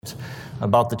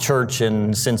about the church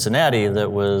in Cincinnati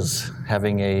that was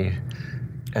having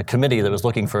a committee that was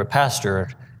looking for a pastor.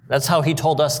 That's how he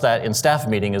told us that in staff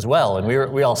meeting as well. And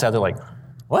we all sat there like,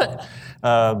 what?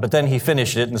 But then he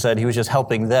finished it and said he was just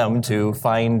helping them to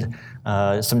find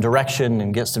some direction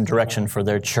and get some direction for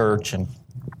their church. And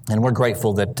we're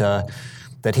grateful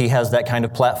that he has that kind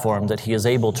of platform, that he is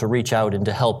able to reach out and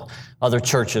to help other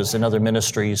churches and other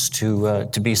ministries to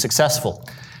be successful.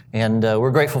 And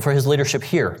we're grateful for his leadership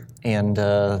here. And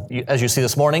as you see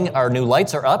this morning, our new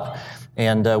lights are up.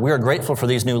 And we are grateful for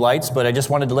these new lights, but I just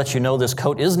wanted to let you know this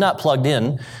coat is not plugged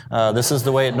in. This is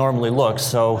the way it normally looks,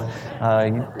 so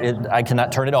I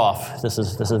cannot turn it off. This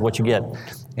is what you get.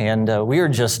 And we are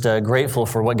just grateful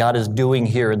for what God is doing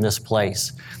here in this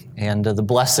place, and the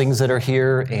blessings that are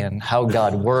here, and how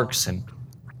God works. And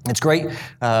it's great.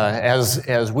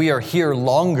 As we are here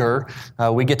longer,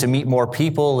 we get to meet more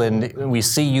people, and we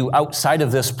see you outside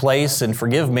of this place. And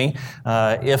forgive me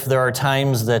if there are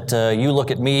times that you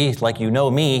look at me like you know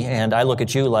me, and I look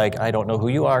at you like I don't know who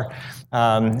you are.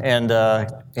 But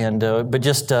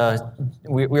just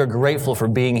we are grateful for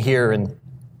being here and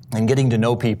getting to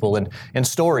know people and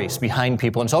stories behind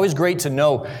people. And it's always great to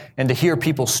know and to hear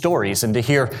people's stories and to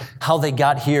hear how they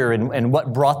got here and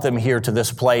what brought them here to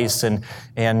this place. And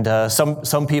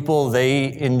some people,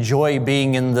 they enjoy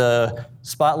being in the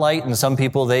spotlight, and some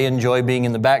people, they enjoy being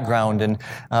in the background.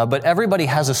 But everybody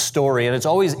has a story, and it's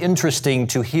always interesting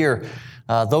to hear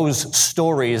those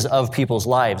stories of people's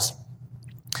lives.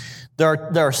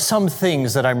 There are some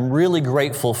things that I'm really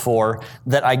grateful for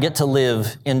that I get to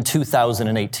live in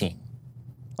 2018.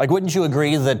 Like, wouldn't you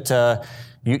agree that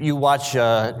you watch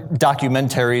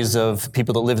documentaries of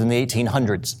people that lived in the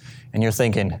 1800s, and you're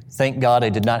thinking, thank God I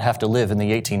did not have to live in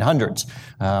the 1800s.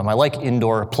 I like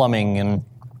indoor plumbing and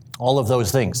all of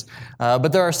those things. But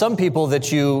there are some people that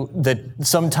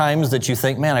sometimes you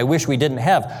think, man, I wish we didn't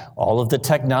have all of the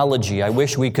technology. I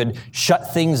wish we could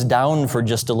shut things down for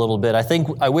just a little bit.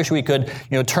 I wish we could,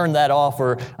 turn that off,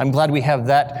 or I'm glad we have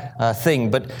that thing.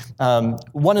 But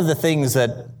one of the things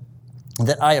that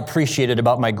I appreciated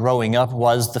about my growing up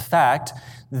was the fact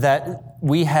that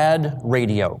we had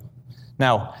radio.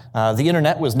 Now, the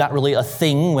internet was not really a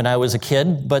thing when I was a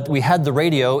kid, but we had the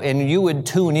radio, and you would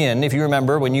tune in. If you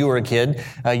remember when you were a kid,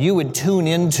 you would tune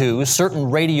into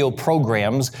certain radio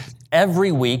programs.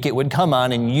 Every week it would come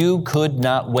on, and you could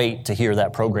not wait to hear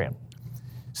that program.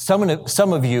 Some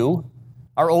of you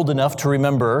are old enough to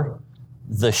remember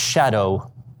The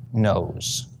Shadow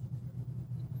Knows.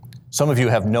 Some of you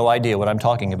have no idea what I'm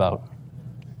talking about.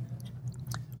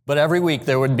 But every week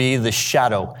there would be The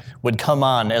Shadow would come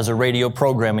on as a radio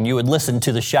program, and you would listen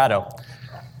to The Shadow.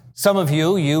 Some of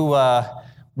you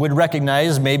would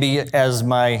recognize, maybe as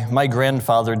my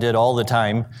grandfather did all the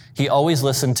time, he always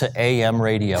listened to AM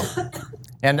radio.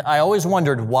 And I always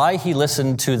wondered why he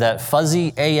listened to that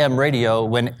fuzzy AM radio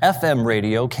when FM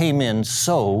radio came in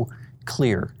so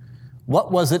clear.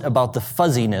 What was it about the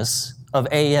fuzziness of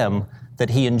AM that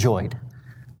he enjoyed?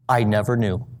 I never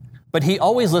knew. But he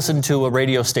always listened to a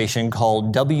radio station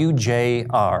called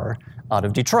WJR out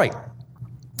of Detroit.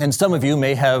 And some of you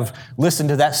may have listened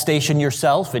to that station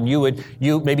yourself, and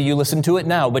maybe you listen to it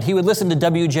now, but he would listen to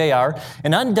WJR,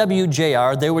 and on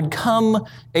WJR there would come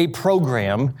a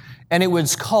program, and it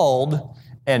was called,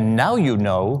 and now you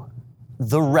know,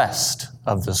 the rest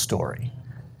of the story.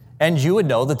 And you would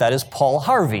know that is Paul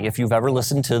Harvey, if you've ever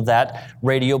listened to that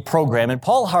radio program. And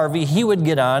Paul Harvey, he would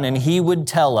get on and he would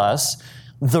tell us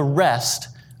the rest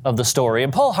of the story.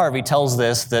 And Paul Harvey tells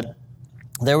this, that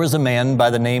there was a man by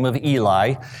the name of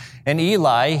Eli. And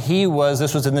Eli,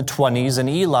 this was in the 20s, and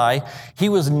Eli, he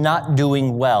was not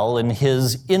doing well in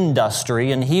his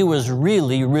industry, and he was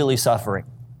really, really suffering.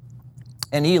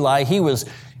 And Eli, he was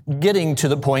getting to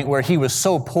the point where he was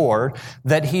so poor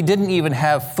that he didn't even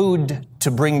have food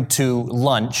to bring to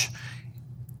lunch.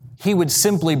 He would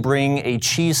simply bring a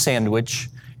cheese sandwich,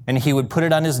 and he would put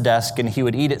it on his desk, and he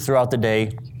would eat it throughout the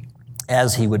day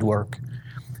as he would work.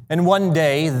 And one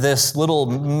day, this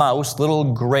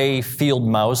little gray field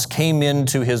mouse came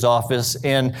into his office,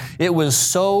 and it was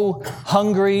so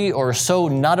hungry or so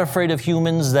not afraid of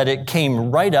humans that it came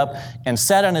right up and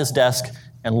sat on his desk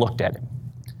and looked at him.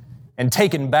 And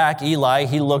taken back, Eli,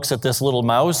 he looks at this little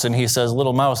mouse, and he says,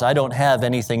 "Little mouse, I don't have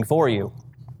anything for you."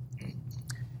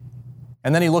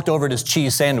 And then he looked over at his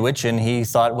cheese sandwich, and he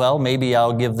thought, well, maybe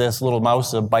I'll give this little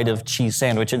mouse a bite of cheese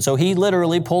sandwich. And so he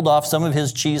literally pulled off some of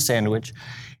his cheese sandwich,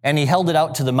 and he held it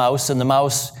out to the mouse, and the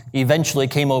mouse eventually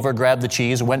came over, grabbed the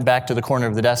cheese, went back to the corner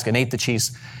of the desk and ate the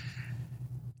cheese,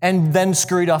 and then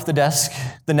scurried off the desk.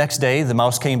 The next day, the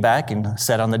mouse came back and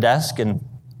sat on the desk, and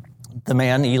The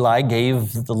man, Eli,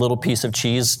 gave the little piece of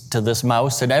cheese to this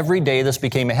mouse, and every day this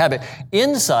became a habit,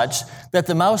 in such that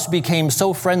the mouse became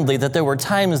so friendly that there were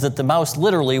times that the mouse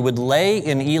literally would lay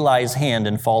in Eli's hand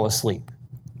and fall asleep.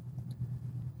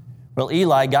 Well,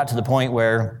 Eli got to the point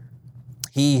where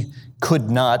he could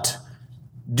not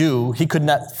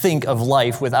think of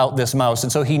life without this mouse,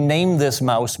 and so he named this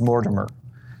mouse Mortimer.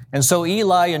 And so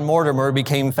Eli and Mortimer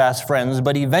became fast friends,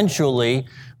 but eventually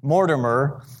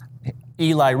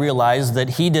Eli realized that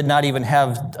he did not even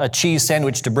have a cheese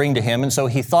sandwich to bring to him, and so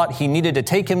he thought he needed to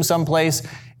take him someplace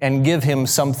and give him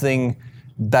something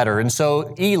better. And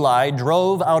so Eli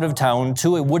drove out of town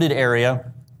to a wooded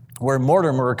area where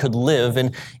Mortimer could live,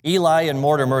 and Eli and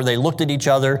Mortimer, they looked at each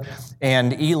other,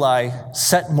 and Eli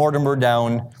set Mortimer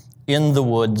down in the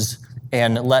woods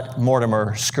and let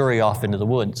Mortimer scurry off into the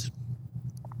woods.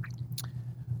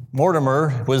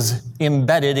 Mortimer was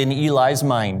embedded in Eli's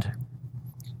mind,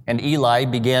 and Eli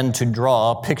began to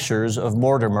draw pictures of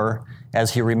Mortimer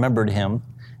as he remembered him.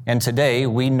 And today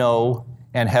we know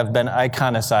and have been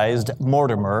iconicized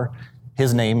Mortimer.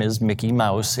 His name is Mickey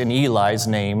Mouse, and Eli's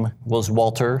name was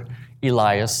Walter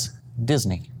Elias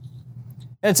Disney.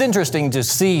 And it's interesting to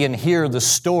see and hear the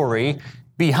story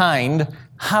behind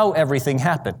how everything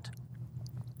happened.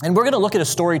 And we're going to look at a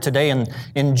story today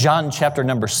in John chapter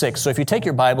number 6. So if you take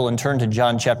your Bible and turn to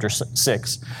John chapter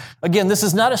 6. Again, this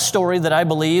is not a story that I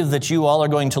believe that you all are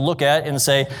going to look at and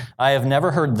say, I have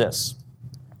never heard this.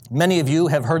 Many of you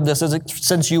have heard this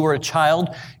since you were a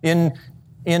child in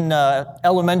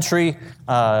elementary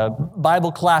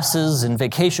Bible classes and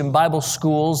vacation Bible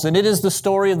schools, and it is the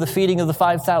story of the feeding of the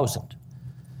 5,000.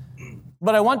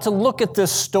 But I want to look at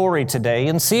this story today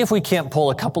and see if we can't pull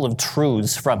a couple of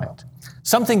truths from it.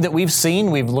 Something that we've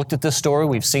seen, we've looked at this story,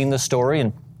 we've seen this story,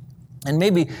 and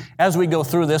maybe as we go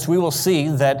through this, we will see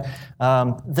that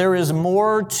there is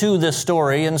more to this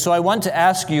story. And so I want to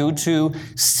ask you to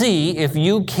see if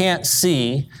you can't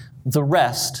see the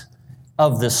rest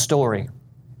of this story.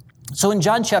 So in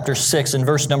John chapter 6 and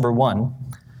verse number 1,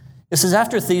 it says,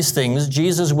 after these things,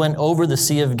 Jesus went over the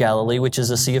Sea of Galilee, which is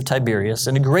the Sea of Tiberias,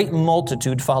 and a great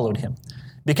multitude followed him,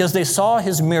 because they saw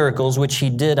his miracles which he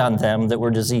did on them that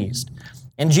were diseased.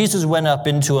 And Jesus went up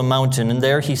into a mountain, and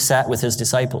there he sat with his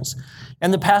disciples.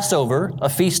 And the Passover, a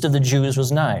feast of the Jews,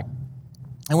 was nigh.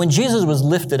 And when Jesus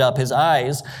lifted up his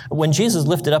eyes,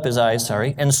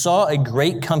 and saw a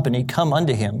great company come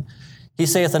unto him, he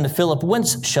saith unto Philip,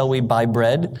 whence shall we buy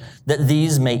bread, that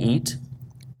these may eat?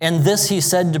 And this he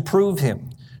said to prove him,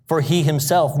 for he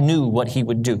himself knew what he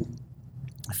would do.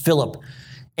 Philip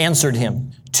answered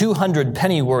him, 200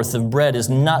 pennyworth of bread is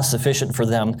not sufficient for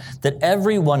them, that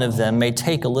every one of them may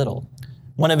take a little.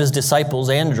 One of his disciples,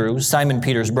 Andrew, Simon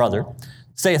Peter's brother,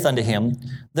 saith unto him,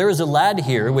 there is a lad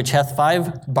here which hath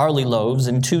 5 barley loaves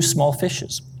and 2 small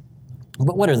fishes.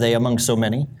 But what are they among so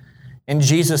many? And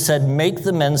Jesus said, make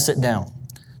the men sit down.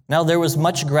 Now there was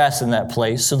much grass in that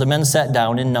place, so the men sat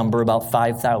down in number about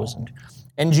 5,000.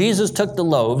 And Jesus took the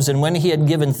loaves, and when he had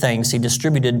given thanks, he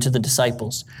distributed to the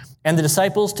disciples, and the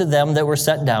disciples to them that were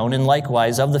set down, and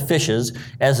likewise of the fishes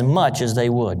as much as they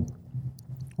would.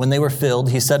 When they were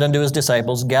filled, he said unto his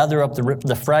disciples, gather up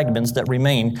the fragments that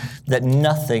remain, that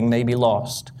nothing may be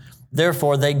lost.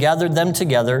 Therefore they gathered them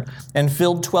together, and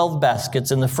filled 12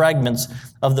 baskets in the fragments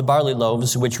of the barley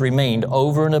loaves which remained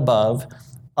over and above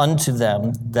unto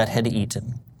them that had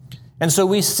eaten. And so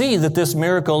we see that this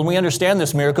miracle, and we understand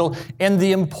this miracle, and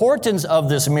the importance of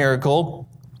this miracle.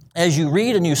 As you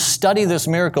read and you study this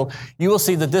miracle, you will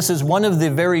see that this is one of the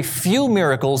very few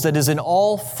miracles that is in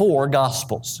all 4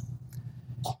 Gospels.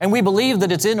 And we believe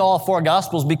that it's in all 4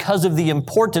 Gospels because of the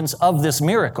importance of this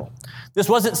miracle. This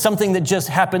wasn't something that just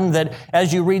happened, that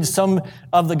as you read some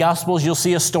of the Gospels, you'll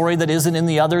see a story that isn't in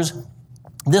the others.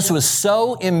 This was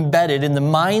so embedded in the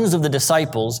minds of the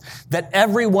disciples that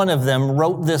every one of them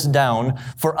wrote this down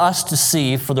for us to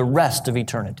see for the rest of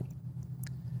eternity.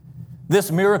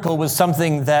 This miracle was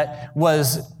something that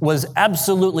was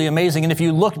absolutely amazing. And if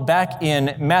you look back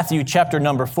in Matthew chapter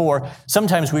number 4,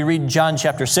 sometimes we read John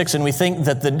chapter 6 and we think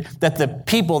that the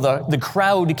people, the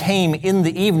crowd came in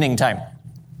the evening time.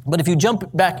 But if you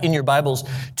jump back in your Bibles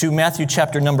to Matthew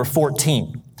chapter number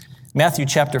 14, Matthew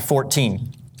chapter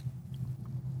 14,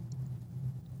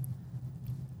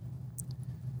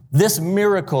 this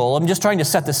miracle, I'm just trying to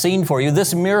set the scene for you,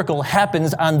 this miracle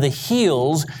happens on the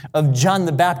heels of John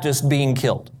the Baptist being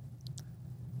killed.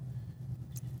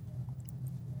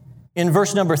 In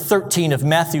verse number 13 of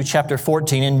Matthew chapter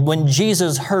 14, and when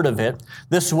Jesus heard of it,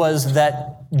 this was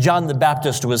that John the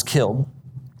Baptist was killed.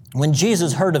 When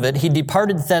Jesus heard of it, he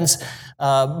departed thence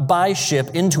by ship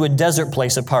into a desert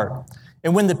place apart.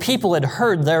 And when the people had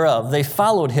heard thereof, they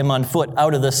followed him on foot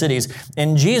out of the cities.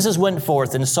 And Jesus went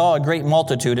forth and saw a great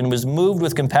multitude and was moved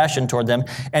with compassion toward them,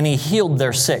 and he healed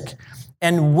their sick.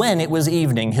 And when it was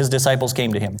evening, his disciples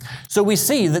came to him. So we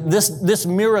see that this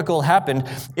miracle happened.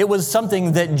 It was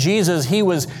something that Jesus, he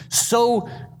was so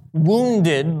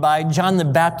wounded by John the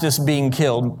Baptist being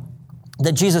killed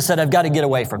that Jesus said, I've got to get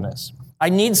away from this. I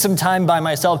need some time by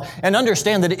myself, and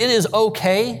understand that it is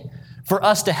okay for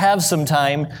us to have some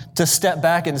time to step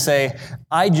back and say,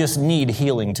 I just need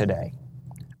healing today.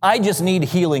 I just need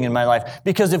healing in my life,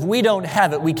 because if we don't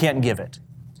have it, we can't give it.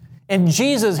 And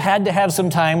Jesus had to have some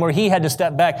time where he had to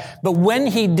step back. But when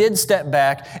he did step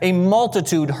back, a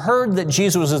multitude heard that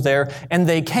Jesus was there, and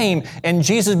they came, and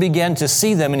Jesus began to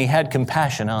see them, and he had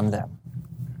compassion on them.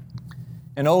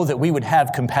 And oh, that we would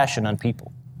have compassion on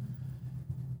people.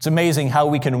 It's amazing how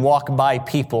we can walk by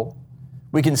people.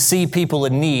 We can see people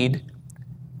in need,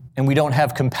 and we don't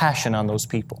have compassion on those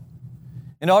people.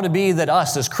 It ought to be that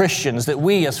us as Christians, that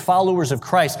we as followers of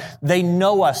Christ, they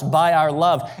know us by our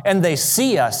love, and they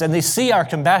see us, and they see our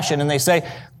compassion, and they say,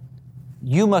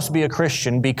 you must be a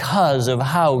Christian because of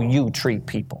how you treat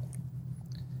people.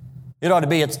 It ought to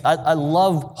be, I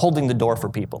love holding the door for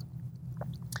people.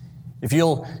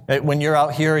 When you're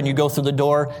out here and you go through the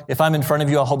door, if I'm in front of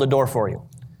you, I'll hold the door for you.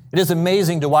 It is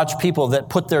amazing to watch people that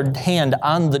put their hand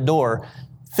on the door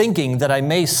thinking that I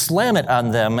may slam it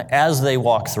on them as they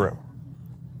walk through.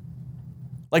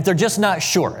 Like they're just not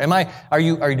sure. Are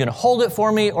you going to hold it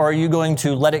for me, or are you going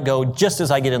to let it go just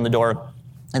as I get in the door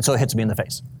and so it hits me in the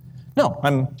face? No,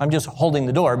 I'm just holding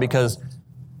the door because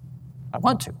I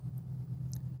want to.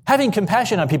 Having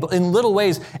compassion on people in little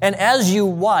ways, and as you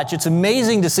watch, it's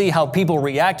amazing to see how people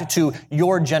react to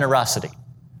your generosity,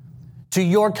 to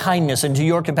your kindness, and to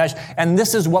your compassion. And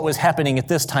this is what was happening at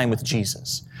this time with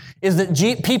Jesus, is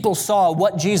that people saw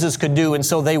what Jesus could do, and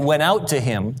so they went out to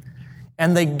him,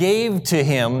 and they gave to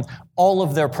him all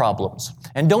of their problems.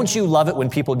 And don't you love it when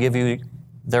people give you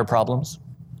their problems?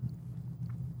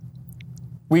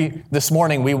 This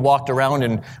morning, we walked around,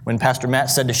 and when Pastor Matt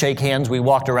said to shake hands, we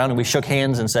walked around and we shook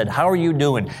hands and said, how are you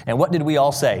doing? And what did we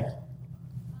all say?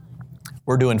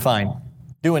 We're doing fine.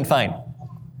 Doing fine.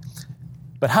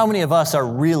 But how many of us are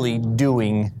really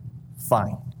doing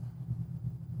fine?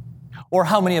 Or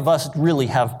how many of us really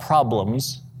have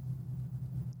problems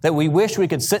that we wish we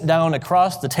could sit down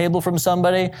across the table from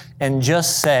somebody and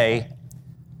just say,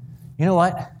 you know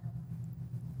what?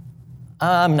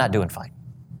 I'm not doing fine.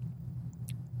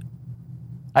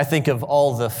 I think of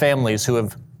all the families who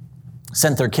have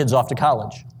sent their kids off to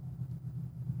college.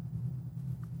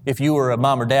 If you were a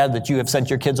mom or dad that you have sent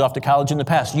your kids off to college in the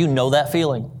past, you know that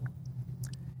feeling.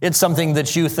 It's something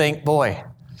that you think, boy,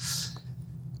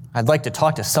 I'd like to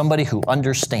talk to somebody who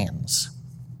understands.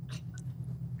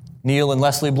 Neil and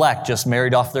Leslie Black just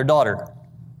married off their daughter.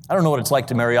 I don't know what it's like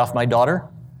to marry off my daughter.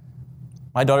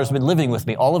 My daughter's been living with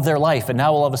me all of their life, and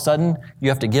now all of a sudden you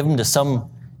have to give them to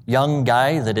some young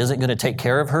guy that isn't going to take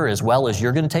care of her as well as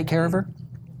you're going to take care of her?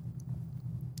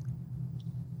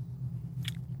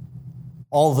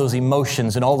 All those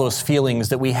emotions and all those feelings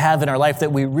that we have in our life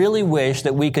that we really wish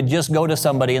that we could just go to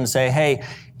somebody and say, hey,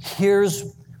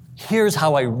 here's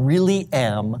how I really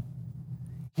am.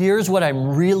 Here's what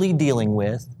I'm really dealing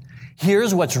with.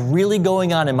 Here's what's really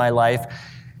going on in my life.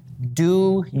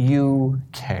 Do you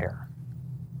care?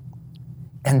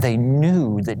 And they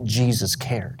knew that Jesus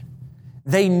cared.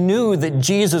 They knew that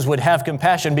Jesus would have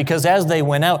compassion, because as they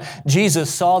went out,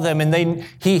 Jesus saw them, and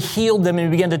he healed them and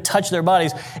began to touch their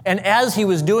bodies. And as he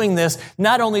was doing this,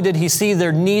 not only did he see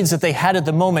their needs that they had at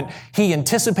the moment, he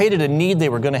anticipated a need they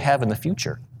were going to have in the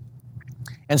future.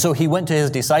 And so he went to his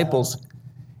disciples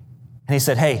and he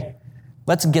said, hey,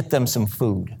 let's get them some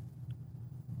food.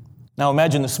 Now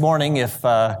imagine this morning if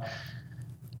I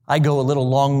go a little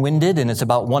long-winded and it's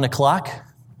about 1 o'clock.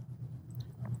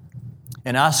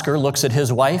 And Oscar looks at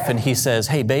his wife and he says,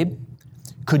 hey, babe,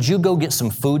 could you go get some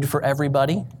food for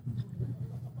everybody?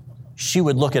 She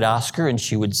would look at Oscar and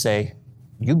she would say,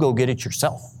 you go get it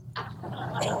yourself.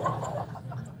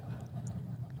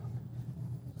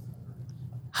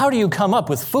 How do you come up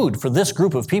with food for this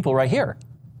group of people right here?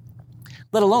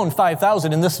 Let alone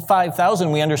 5,000. And this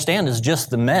 5,000 we understand is just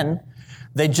the men.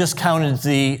 They just counted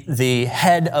the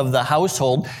head of the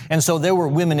household. And so there were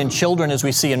women and children, as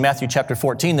we see in Matthew chapter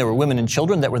 14. There were women and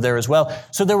children that were there as well.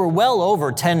 So there were well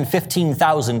over 10,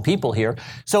 15,000 people here.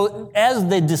 So as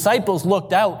the disciples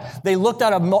looked out, they looked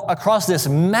out across this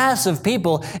mass of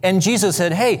people, and Jesus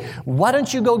said, hey, why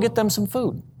don't you go get them some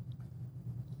food?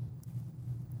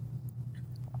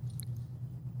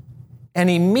 And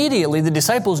immediately the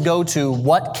disciples go to,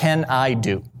 what can I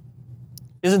do?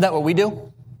 Isn't that what we do?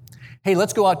 Hey,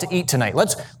 let's go out to eat tonight.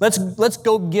 Let's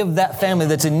go give that family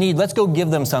that's in need, let's go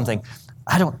give them something.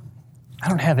 I don't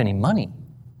have any money.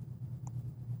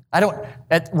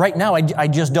 Right now, I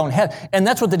just don't have. And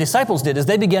that's what the disciples did, is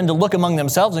they began to look among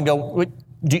themselves and go,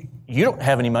 you don't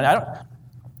have any money.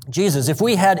 Jesus, if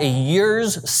we had a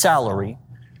year's salary,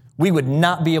 we would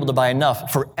not be able to buy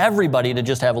enough for everybody to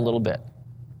just have a little bit.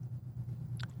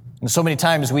 And so many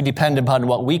times we depend upon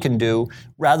what we can do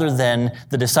rather than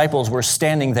the disciples were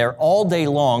standing there all day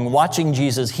long watching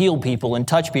Jesus heal people and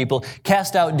touch people,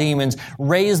 cast out demons,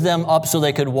 raise them up so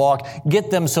they could walk,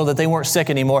 get them so that they weren't sick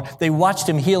anymore. They watched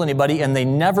him heal anybody, and they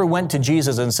never went to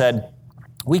Jesus and said,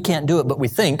 we can't do it, but we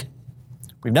think,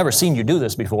 we've never seen you do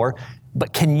this before,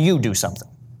 but can you do something?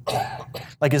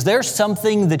 Like, is there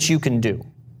something that you can do?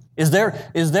 Is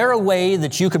there a way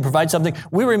that you could provide something?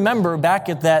 We remember back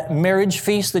at that marriage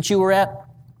feast that you were at.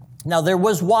 Now, there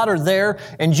was water there,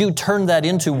 and you turned that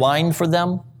into wine for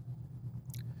them.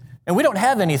 And we don't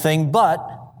have anything, but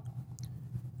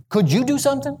could you do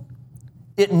something?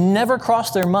 It never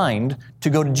crossed their mind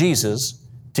to go to Jesus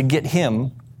to get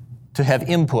him to have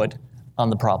input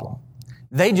on the problem.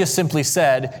 They just simply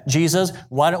said, Jesus,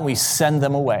 why don't we send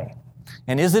them away?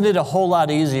 And isn't it a whole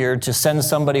lot easier to send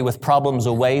somebody with problems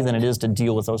away than it is to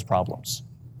deal with those problems?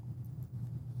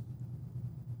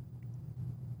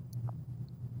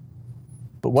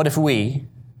 But what if we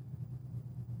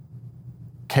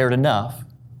cared enough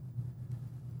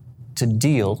to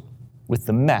deal with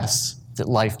the mess that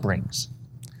life brings,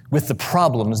 with the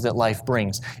problems that life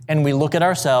brings? And we look at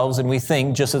ourselves and we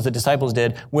think, just as the disciples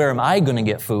did, where am I going to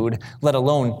get food, let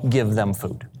alone give them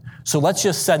food? So let's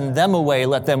just send them away,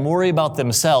 let them worry about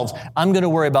themselves. I'm going to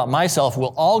worry about myself. We're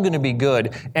all going to be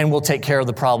good, and we'll take care of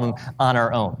the problem on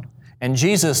our own. And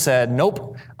Jesus said,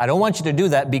 nope, I don't want you to do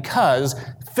that, because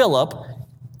Philip,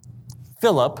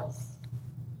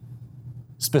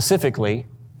 specifically,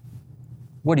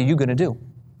 what are you going to do?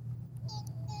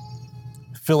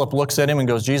 Philip looks at him and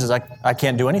goes, Jesus, I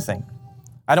can't do anything.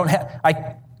 I don't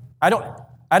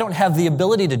have the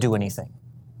ability to do anything.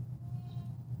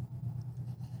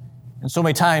 And so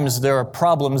many times there are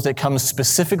problems that come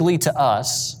specifically to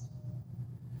us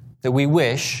that we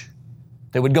wish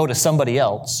that would go to somebody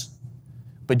else,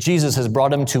 but Jesus has brought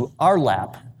them to our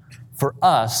lap for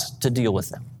us to deal with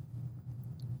them.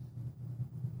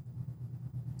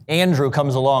 Andrew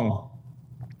comes along,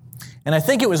 and I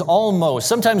think it was almost,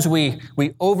 sometimes we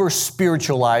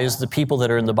over-spiritualize the people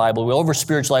that are in the Bible. We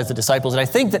over-spiritualize the disciples. And I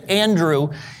think that Andrew,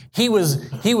 he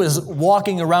was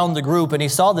walking around the group, and he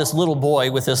saw this little boy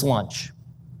with this lunch.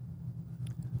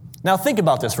 Now think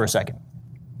about this for a second.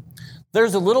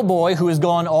 There's a little boy who has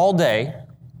gone all day.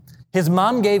 His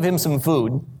mom gave him some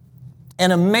food,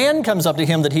 and a man comes up to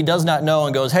him that he does not know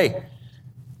and goes, hey,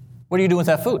 what are you doing with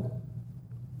that food?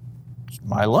 It's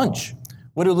my lunch.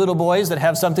 What do little boys that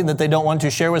have something that they don't want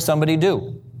to share with somebody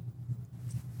do?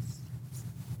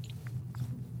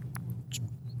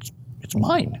 It's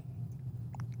mine.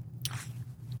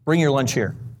 Bring your lunch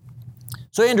here.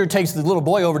 So Andrew takes the little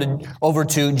boy over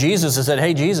to Jesus and said,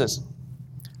 hey, Jesus,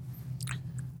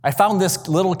 I found this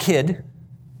little kid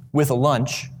with a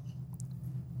lunch,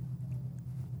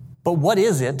 but what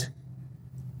is it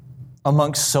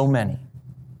amongst so many?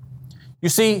 You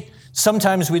see,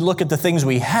 sometimes we look at the things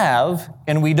we have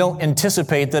and we don't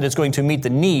anticipate that it's going to meet the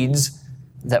needs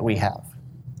that we have.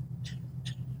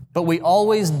 But we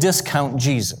always discount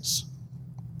Jesus.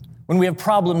 When we have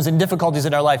problems and difficulties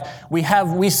in our life, we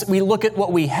look at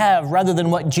what we have rather than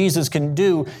what Jesus can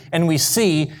do, and we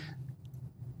see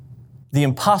the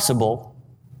impossible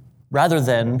rather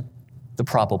than the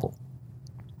probable.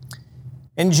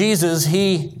 And Jesus,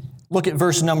 look at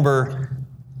verse number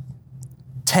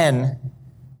 10,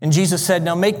 and Jesus said,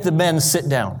 now make the men sit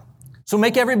down. So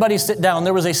make everybody sit down.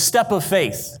 There was a step of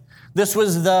faith. This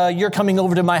was you're coming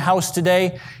over to my house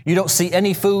today. You don't see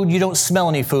any food. You don't smell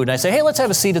any food. And I say, hey, let's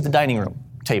have a seat at the dining room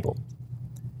table.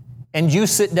 And you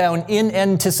sit down in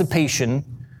anticipation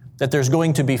that there's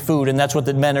going to be food. And that's what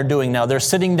the men are doing now. They're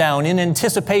sitting down in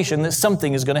anticipation that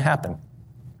something is going to happen.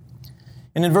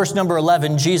 And in verse number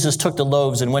 11, Jesus took the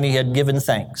loaves, and when he had given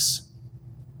thanks.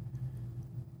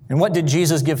 And what did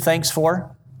Jesus give thanks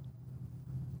for?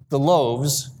 The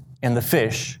loaves and the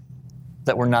fish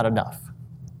that were not enough.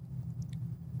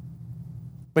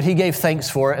 But he gave thanks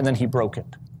for it, and then he broke it.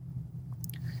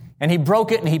 And he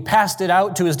broke it, and he passed it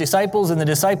out to his disciples, and the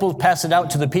disciples passed it out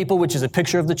to the people, which is a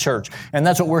picture of the church. And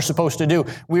that's what we're supposed to do.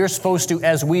 We are supposed to,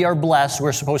 as we are blessed,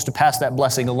 we're supposed to pass that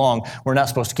blessing along. We're not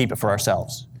supposed to keep it for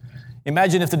ourselves.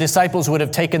 Imagine if the disciples would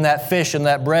have taken that fish and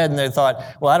that bread, and they thought,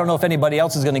 well, I don't know if anybody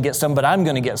else is going to get some, but I'm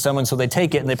going to get some. And so they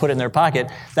take it and they put it in their pocket.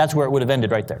 That's where it would have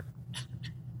ended right there.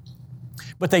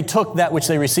 But they took that which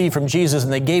they received from Jesus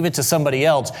and they gave it to somebody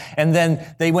else. And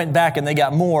then they went back and they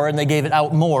got more and they gave it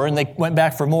out more. And they went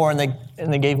back for more and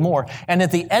they gave more. And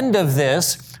at the end of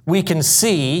this, we can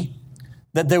see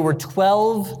that there were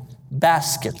 12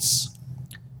 baskets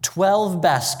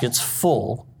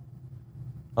full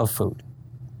of food.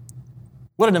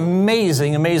 What an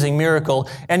amazing, amazing miracle.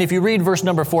 And if you read verse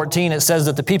number 14, it says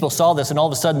that the people saw this and all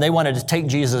of a sudden they wanted to take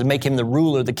Jesus and make him the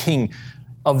ruler, the king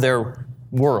of their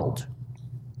world.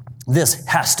 This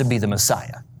has to be the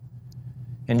Messiah.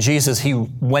 And Jesus, he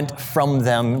went from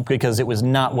them because it was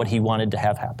not what he wanted to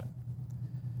have happen.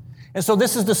 And so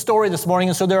this is the story this morning.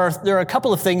 And so there are a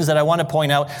couple of things that I want to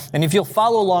point out. And if you'll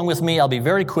follow along with me, I'll be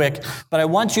very quick. But I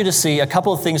want you to see a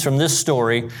couple of things from this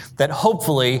story that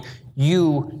hopefully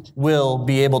you will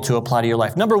be able to apply to your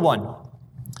life. Number one,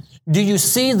 do you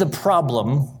see the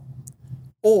problem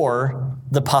or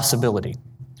the possibility?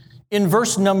 In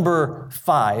verse number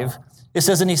 5, it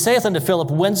says, "And he saith unto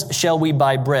Philip, Whence shall we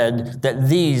buy bread that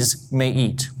these may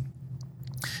eat?"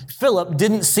 Philip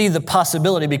didn't see the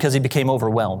possibility because he became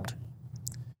overwhelmed.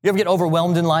 You ever get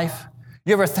overwhelmed in life?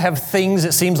 You ever have things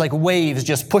that seems like waves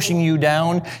just pushing you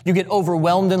down? You get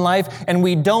overwhelmed in life, and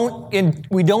we don't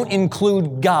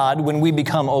include God when we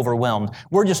become overwhelmed.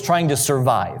 We're just trying to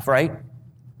survive, right?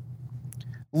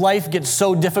 Life gets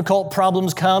so difficult,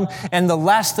 problems come, and the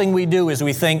last thing we do is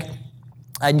we think,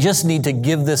 I just need to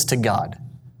give this to God.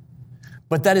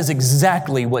 But that is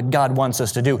exactly what God wants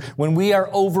us to do. When we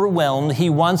are overwhelmed, he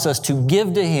wants us to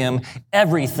give to him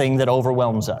everything that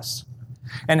overwhelms us.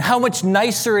 And how much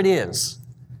nicer it is,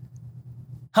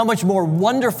 how much more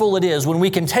wonderful it is when we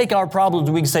can take our problems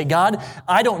and we can say, God,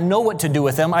 I don't know what to do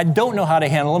with them. I don't know how to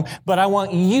handle them, but I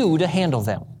want you to handle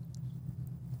them.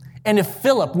 And if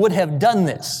Philip would have done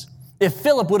this, if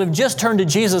Philip would have just turned to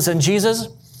Jesus and Jesus,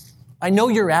 I know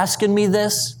you're asking me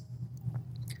this,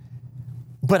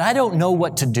 but I don't know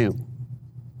what to do.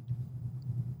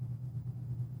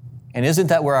 And isn't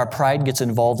that where our pride gets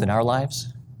involved in our lives?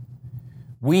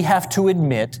 We have to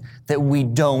admit that we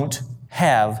don't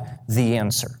have the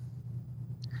answer.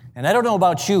 And I don't know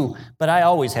about you, but I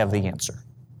always have the answer.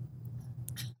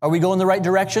 Are we going the right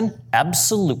direction?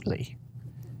 Absolutely.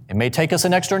 It may take us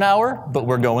an extra hour, but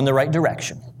we're going the right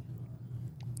direction.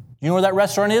 You know where that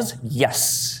restaurant is?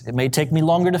 Yes. It may take me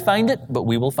longer to find it, but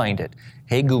we will find it.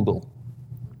 Hey, Google.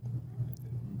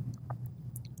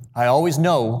 I always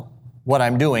know what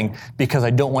I'm doing because I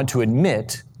don't want to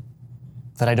admit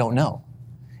that I don't know.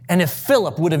 And if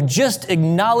Philip would have just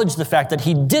acknowledged the fact that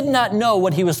he did not know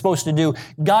what he was supposed to do,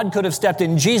 God could have stepped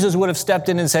in, Jesus would have stepped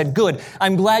in and said, good,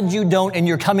 I'm glad you don't and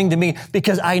you're coming to me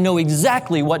because I know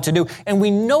exactly what to do. And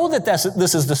we know that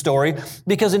this is the story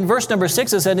because in verse number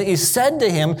 6 it said, he said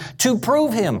to him to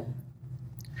prove him.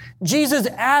 Jesus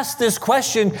asked this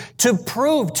question to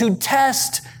prove, to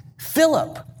test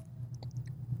Philip.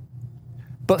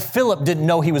 But Philip didn't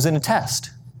know he was in a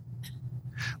test.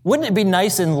 Wouldn't it be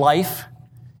nice in life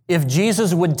if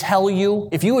Jesus would tell you,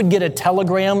 if you would get a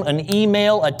telegram, an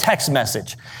email, a text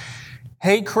message,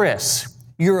 hey, Chris,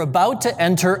 you're about to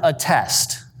enter a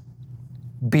test.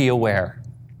 Be aware.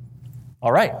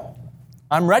 All right,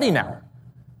 I'm ready now.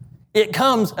 It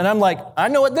comes and I'm like, I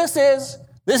know what this is.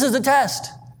 This is a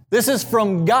test. This is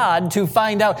from God to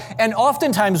find out. And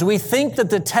oftentimes we think that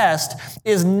the test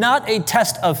is not a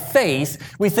test of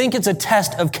faith. We think it's a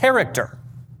test of character.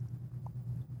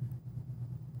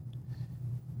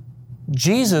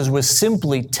 Jesus was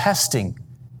simply testing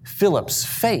Philip's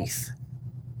faith.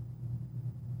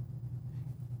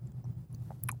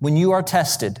 When you are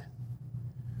tested,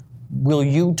 will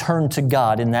you turn to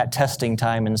God in that testing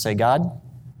time and say, God,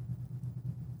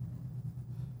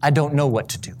 I don't know what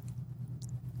to do,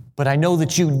 but I know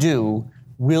that you do.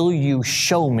 Will you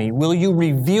show me? Will you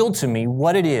reveal to me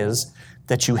what it is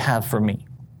that you have for me?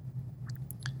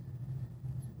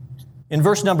 In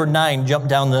verse number 9, jump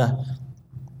down the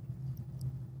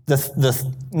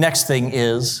next thing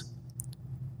is,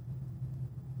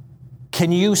 can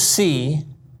you see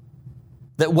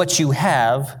that what you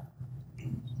have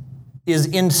is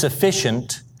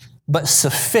insufficient, but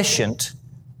sufficient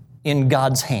in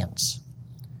God's hands?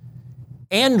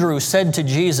 Andrew said to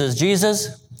Jesus,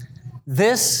 Jesus,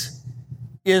 this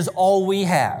is all we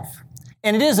have.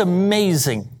 And it is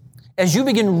amazing. As you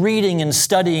begin reading and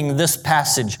studying this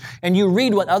passage, and you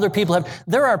read what other people have,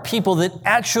 there are people that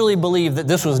actually believe that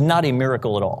this was not a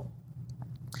miracle at all.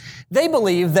 They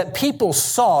believe that people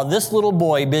saw this little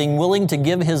boy being willing to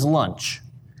give his lunch,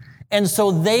 and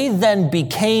so they then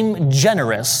became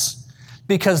generous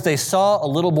because they saw a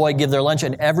little boy give their lunch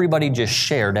and everybody just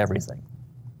shared everything.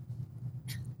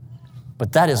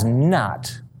 But that is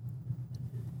not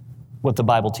what the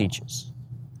Bible teaches.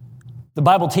 The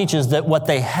Bible teaches that what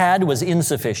they had was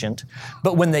insufficient,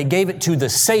 but when they gave it to the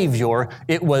Savior,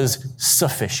 it was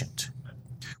sufficient.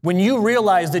 When you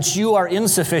realize that you are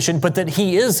insufficient, but that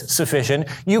He is sufficient,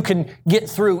 you can get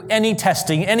through any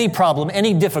testing, any problem,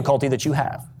 any difficulty that you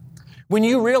have. When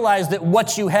you realize that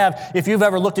what you have, if you've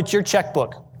ever looked at your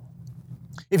checkbook,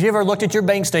 if you ever looked at your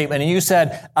bank statement and you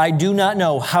said, I do not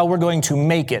know how we're going to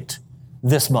make it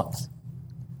this month.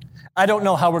 I don't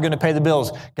know how we're going to pay the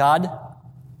bills. God,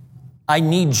 I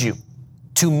need you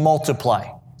to multiply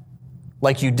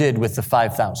like you did with the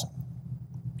 5,000.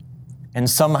 And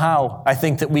somehow, I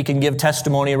think that we can give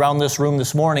testimony around this room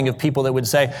this morning of people that would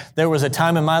say, there was a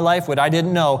time in my life when I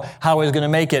didn't know how I was going to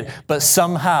make it, but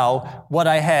somehow what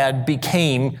I had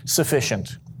became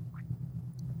sufficient.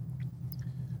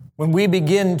 When we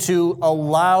begin to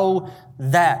allow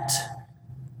that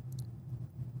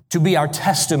to be our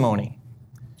testimony,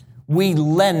 we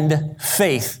lend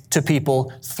faith to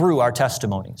people through our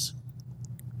testimonies.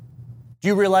 Do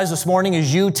you realize this morning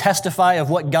as you testify of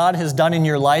what God has done in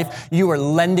your life, you are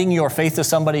lending your faith to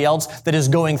somebody else that is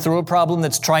going through a problem,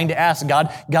 that's trying to ask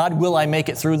God, God, will I make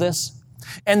it through this?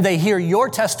 And they hear your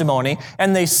testimony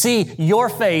and they see your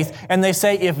faith and they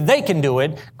say, if they can do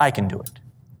it, I can do it.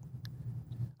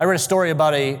 I read a story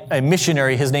about a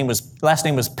missionary. His last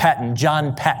name was Patton,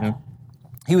 John Patton.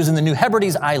 He was in the New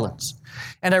Hebrides Islands.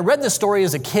 And I read this story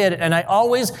as a kid, and I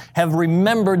always have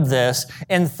remembered this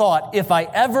and thought, if I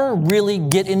ever really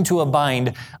get into a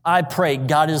bind, I pray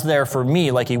God is there for me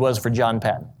like He was for John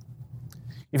Patton.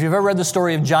 If you've ever read the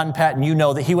story of John Patton, you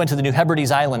know that he went to the New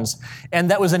Hebrides Islands, and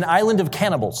that was an island of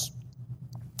cannibals.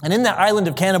 And in that island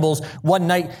of cannibals, one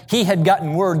night, he had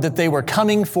gotten word that they were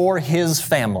coming for his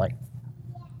family.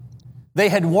 They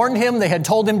had warned him, they had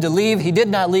told him to leave. He did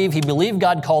not leave. He believed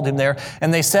God called him there,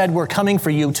 and they said, we're coming for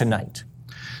you tonight.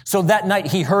 So that night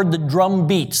he heard the drum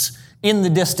beats in the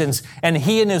distance, and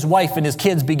he and his wife and his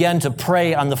kids began to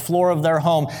pray on the floor of their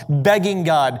home, begging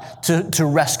God to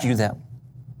rescue them.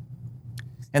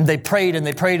 And they prayed and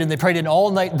they prayed and they prayed, and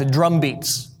all night the drum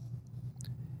beats.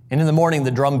 And in the morning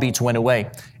the drum beats went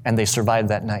away, and they survived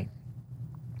that night.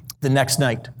 The next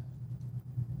night,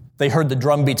 they heard the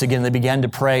drum beats again. They began to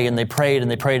pray, and they prayed, and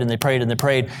they prayed, and they prayed, and they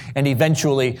prayed. And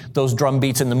eventually, those drum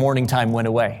beats in the morning time went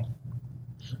away.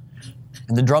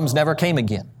 And the drums never came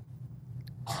again.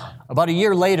 About a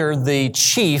year later, the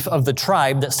chief of the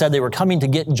tribe that said they were coming to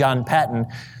get John Patton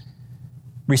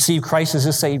received Christ as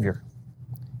his Savior.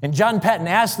 And John Patton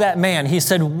asked that man, he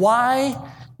said, why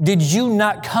did you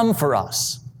not come for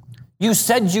us? You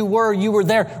said you were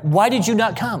there. Why did you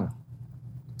not come?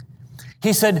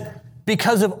 He said,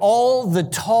 because of all the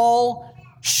tall,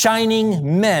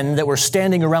 shining men that were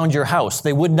standing around your house,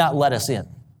 they would not let us in.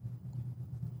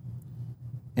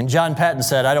 And John Patton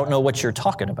said, I don't know what you're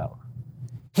talking about.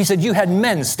 He said, you had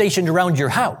men stationed around your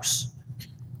house.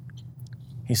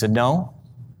 He said, no.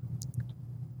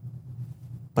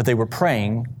 But they were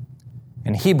praying,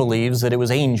 and he believes that it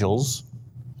was angels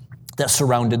that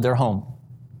surrounded their home.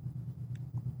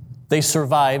 They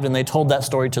survived, and they told that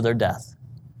story to their death.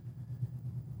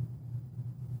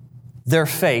 Their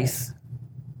faith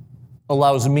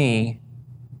allows me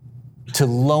to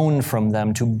loan from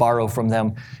them, to borrow from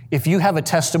them. If you have a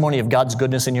testimony of God's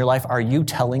goodness in your life, are you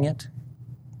telling it?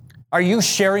 Are you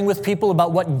sharing with people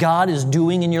about what God is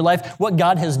doing in your life, what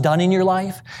God has done in your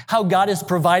life, how God has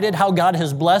provided, how God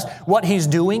has blessed, what He's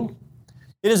doing?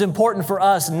 It is important for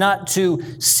us not to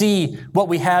see what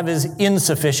we have as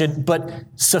insufficient, but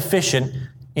sufficient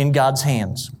in God's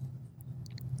hands.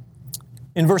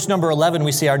 In verse number 11,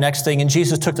 we see our next thing. And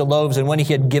Jesus took the loaves, and when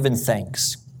He had given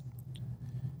thanks.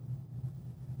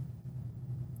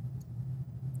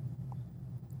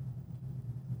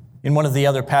 In one of the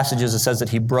other passages, it says that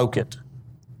He broke it,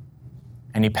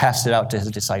 and He passed it out to His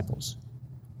disciples.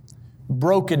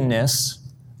 Brokenness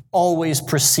always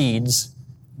precedes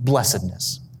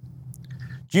blessedness.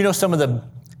 Do you know some of the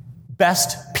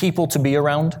best people to be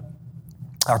around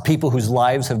are people whose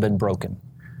lives have been broken?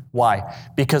 Why?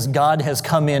 Because God has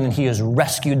come in and He has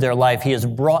rescued their life. He has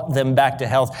brought them back to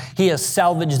health. He has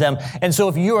salvaged them. And so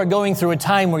if you are going through a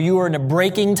time where you are in a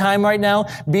breaking time right now,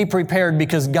 be prepared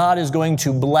because God is going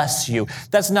to bless you.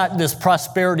 That's not this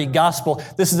prosperity gospel.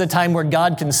 This is a time where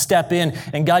God can step in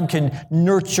and God can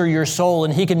nurture your soul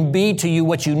and He can be to you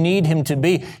what you need Him to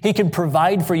be. He can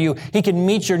provide for you. He can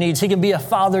meet your needs. He can be a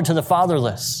father to the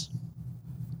fatherless.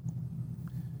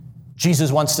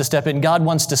 Jesus wants to step in. God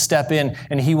wants to step in,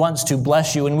 and He wants to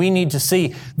bless you. And we need to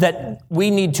see that we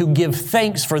need to give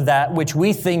thanks for that which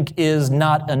we think is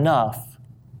not enough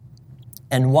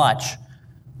and watch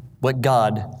what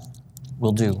God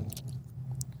will do.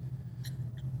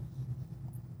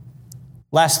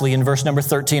 Lastly, in verse number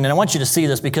 13, and I want you to see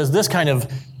this because this kind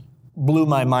of blew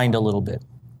my mind a little bit.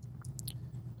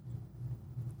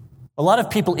 A lot of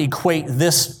people equate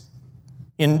this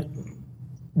in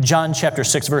John chapter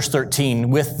 6, verse 13,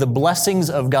 with the blessings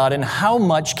of God and how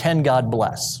much can God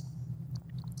bless.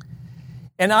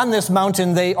 And on this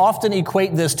mountain, they often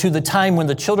equate this to the time when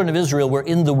the children of Israel were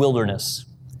in the wilderness.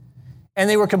 And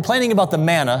they were complaining about the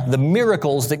manna, the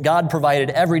miracles that God provided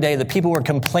every day. The people were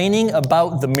complaining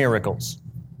about the miracles.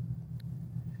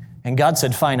 And God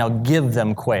said, fine, I'll give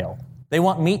them quail. They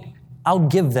want meat? I'll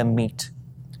give them meat.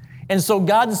 And so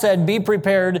God said, be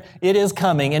prepared, it is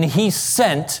coming. And He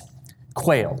sent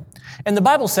quail. And the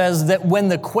Bible says that when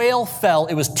the quail fell,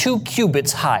 it was 2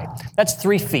 cubits high. That's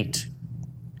 3 feet.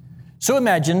 So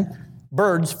imagine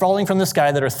birds falling from the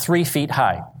sky that are 3 feet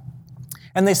high.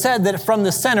 And they said that from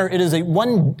the center, it is a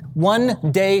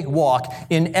one-day walk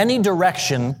in any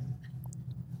direction,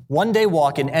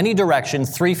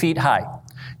 3 feet high.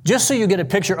 Just so you get a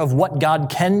picture of what God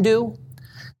can do,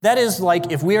 that is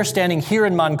like if we are standing here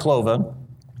in Monclova,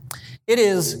 it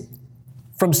is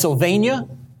from Sylvania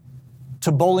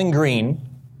to Bowling Green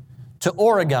to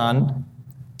Oregon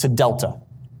to Delta.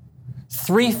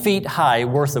 3 feet high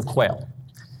worth of quail.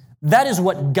 That is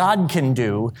what God can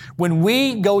do when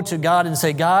we go to God and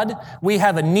say, God, we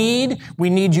have a need.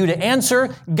 We need you to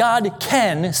answer. God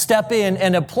can step in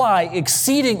and apply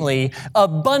exceedingly,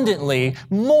 abundantly,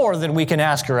 more than we can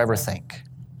ask or ever think.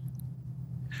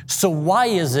 So why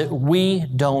is it we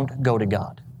don't go to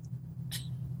God?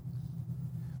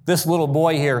 This little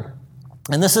boy here,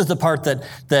 and this is the part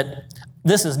that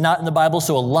this is not in the Bible,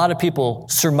 so a lot of people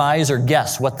surmise or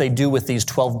guess what they do with these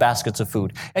 12 baskets of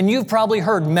food. And you've probably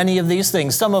heard many of these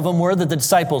things. Some of them were that the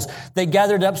disciples, they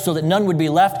gathered up so that none would be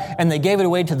left, and they gave it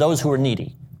away to those who were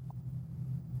needy.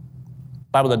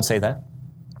 The Bible doesn't say that.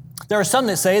 There are some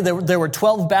that say there were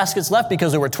 12 baskets left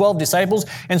because there were 12 disciples,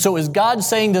 and so it was God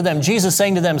saying to them, Jesus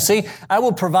saying to them, see, I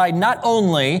will provide not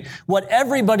only what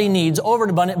everybody needs over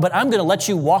and abundant, but I'm going to let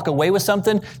you walk away with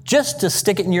something just to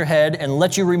stick it in your head and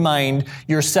let you remind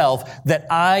yourself that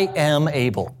I am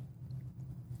able.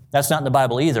 That's not in the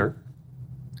Bible either.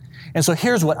 And so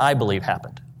here's what I believe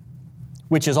happened,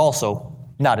 which is also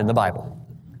not in the Bible.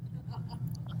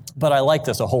 But I like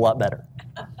this a whole lot better.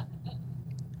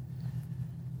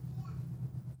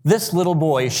 This little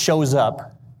boy shows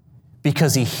up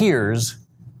because he hears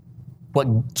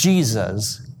what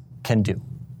Jesus can do.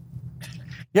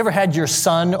 You ever had your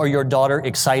son or your daughter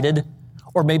excited,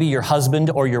 or maybe your husband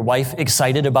or your wife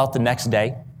excited about the next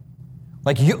day?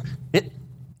 Like,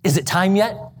 is it time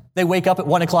yet? They wake up at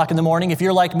 1 o'clock in the morning. If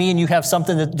you're like me and you have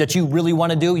something that you really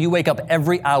want to do, you wake up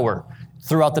every hour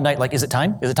throughout the night. Like, is it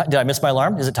time? Is it time? Did I miss my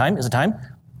alarm? Is it time? Is it time?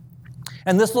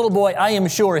 And this little boy, I am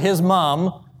sure his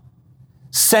mom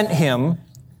sent him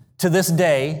to this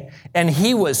day, and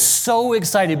he was so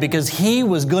excited because he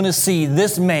was going to see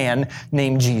this man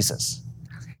named Jesus.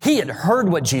 He had heard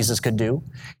what Jesus could do.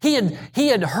 He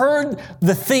had heard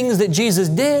the things that Jesus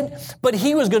did, but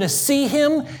he was going to see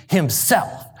him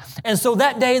himself. And so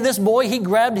that day, this boy, he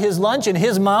grabbed his lunch, and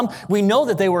his mom, we know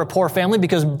that they were a poor family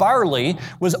because barley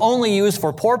was only used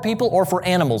for poor people or for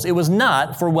animals. It was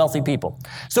not for wealthy people.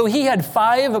 So he had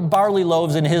 5 barley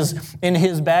loaves in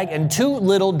his bag and 2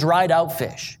 little dried out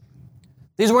fish.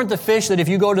 These weren't the fish that if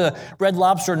you go to Red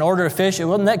Lobster and order a fish, it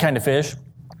wasn't that kind of fish.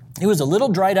 It was a little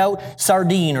dried out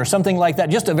sardine or something like that,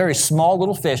 just a very small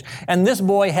little fish. And this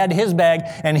boy had his bag,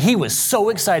 and he was so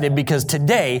excited because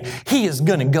today he is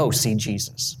going to go see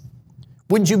Jesus.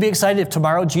 Wouldn't you be excited if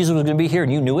tomorrow Jesus was going to be here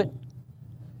and you knew it?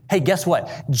 Hey, guess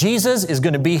what? Jesus is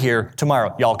going to be here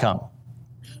tomorrow. Y'all come.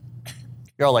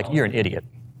 You're all like, you're an idiot.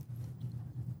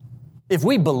 If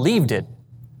we believed it,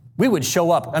 we would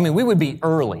show up. I mean, we would be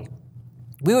early.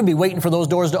 We would be waiting for those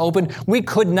doors to open. We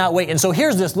could not wait. And so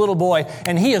here's this little boy,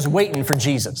 and he is waiting for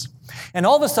Jesus. And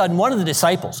all of a sudden, one of the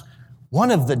disciples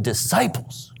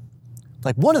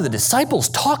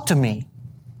talked to me.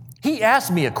 He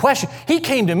asked me a question. He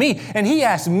came to me and he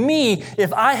asked me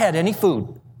if I had any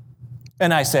food.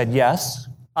 And I said, yes,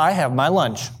 I have my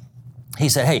lunch. He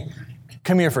said, hey,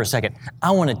 come here for a second. I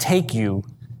want to take you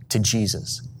to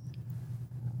Jesus.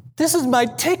 This is my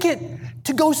ticket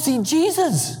to go see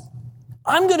Jesus.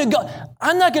 I'm going to go.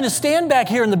 I'm not going to stand back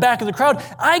here in the back of the crowd.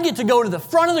 I get to go to the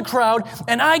front of the crowd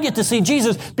and I get to see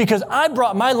Jesus because I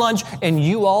brought my lunch and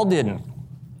you all didn't.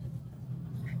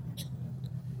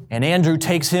 And Andrew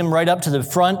takes him right up to the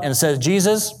front and says,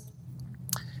 Jesus,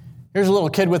 here's a little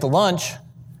kid with a lunch.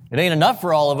 It ain't enough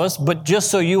for all of us, but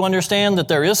just so you understand that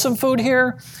there is some food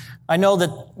here, I know that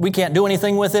we can't do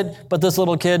anything with it, but this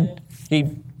little kid, he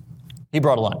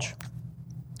brought a lunch.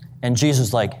 And Jesus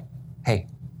is like, hey,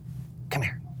 come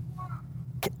here.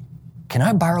 Can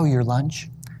I borrow your lunch?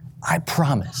 I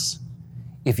promise,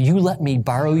 if you let me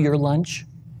borrow your lunch,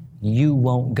 you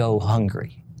won't go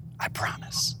hungry. I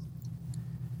promise.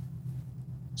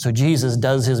 So Jesus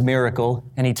does his miracle,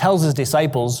 and he tells his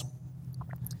disciples,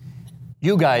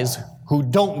 you guys who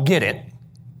don't get it,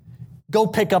 go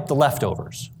pick up the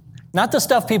leftovers. Not the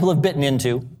stuff people have bitten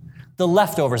into, the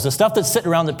leftovers, the stuff that's sitting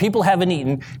around that people haven't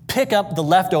eaten. Pick up the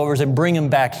leftovers and bring them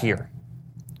back here.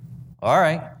 All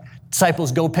right.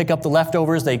 Disciples go pick up the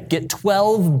leftovers. They get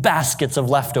 12 baskets of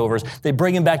leftovers. They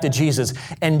bring them back to Jesus.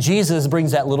 And Jesus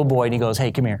brings that little boy and he goes,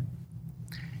 hey, come here.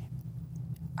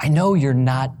 I know you're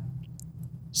not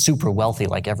super wealthy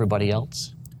like everybody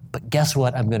else, but guess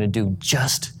what I'm going to do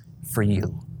just for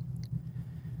you?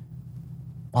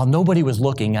 While nobody was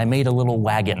looking, I made a little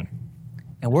wagon.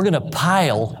 And we're going to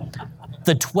pile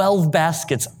the 12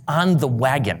 baskets on the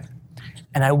wagon.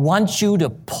 And I want you to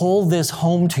pull this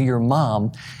home to your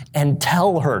mom and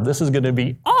tell her, this is going to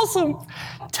be awesome,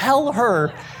 tell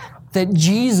her that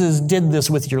Jesus did this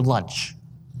with your lunch.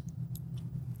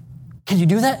 Can you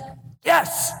do that?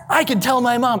 Yes, I can tell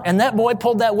my mom. And that boy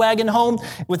pulled that wagon home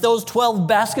with those 12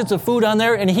 baskets of food on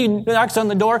there, and he knocks on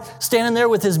the door, standing there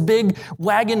with his big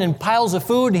wagon and piles of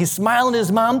food, and he's smiling at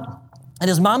his mom. And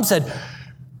his mom said,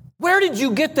 where did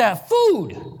you get that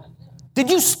food? Did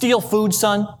you steal food,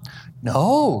 son?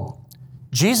 No,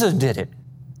 Jesus did it.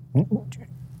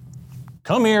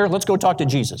 Come here, let's go talk to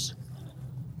Jesus.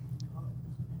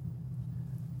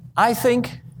 I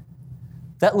think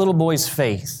that little boy's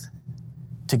faith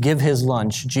to give his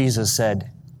lunch, Jesus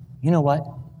said, you know what?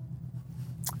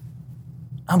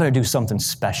 I'm going to do something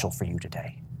special for you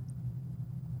today.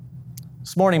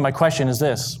 This morning, my question is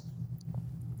this.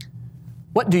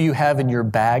 What do you have in your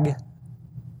bag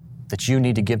that you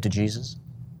need to give to Jesus?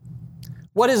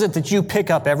 What is it that you pick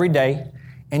up every day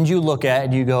and you look at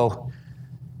and you go,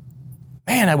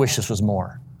 man, I wish this was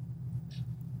more.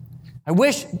 I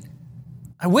wish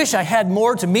I had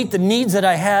more to meet the needs that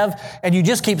I have, and you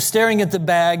just keep staring at the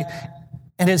bag,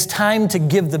 and it's time to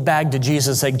give the bag to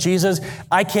Jesus. Like, Jesus,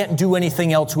 I can't do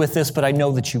anything else with this, but I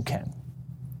know that you can.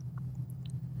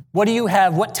 What do you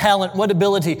have? What talent? What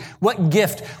ability? What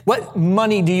gift? What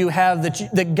money do you have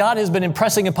that God has been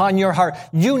impressing upon your heart?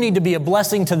 You need to be a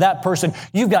blessing to that person.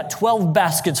 You've got 12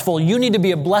 baskets full. You need to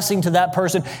be a blessing to that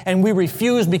person. And we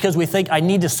refuse because we think, I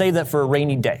need to save that for a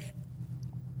rainy day.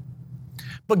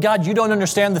 But God, you don't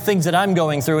understand the things that I'm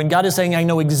going through. And God is saying, I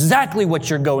know exactly what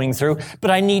you're going through,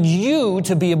 but I need you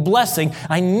to be a blessing.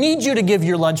 I need you to give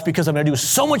your lunch because I'm going to do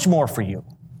so much more for you.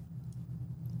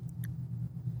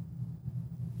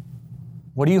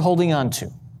 What are you holding on to?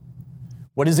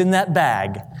 What is in that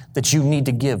bag that you need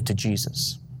to give to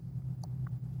Jesus?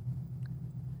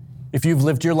 If you've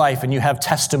lived your life and you have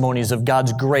testimonies of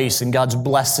God's grace and God's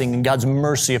blessing and God's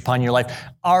mercy upon your life,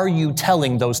 are you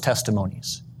telling those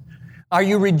testimonies? Are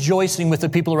you rejoicing with the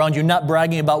people around you, not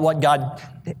bragging about what God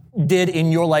did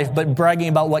in your life, but bragging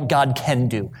about what God can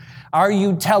do? Are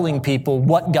you telling people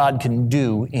what God can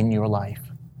do in your life?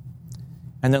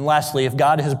 And then lastly, if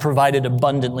God has provided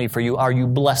abundantly for you, are you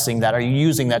blessing that? Are you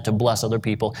using that to bless other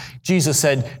people? Jesus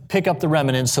said, pick up the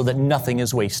remnants so that nothing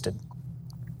is wasted.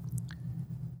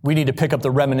 We need to pick up the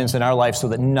remnants in our life so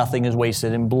that nothing is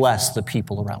wasted and bless the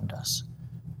people around us.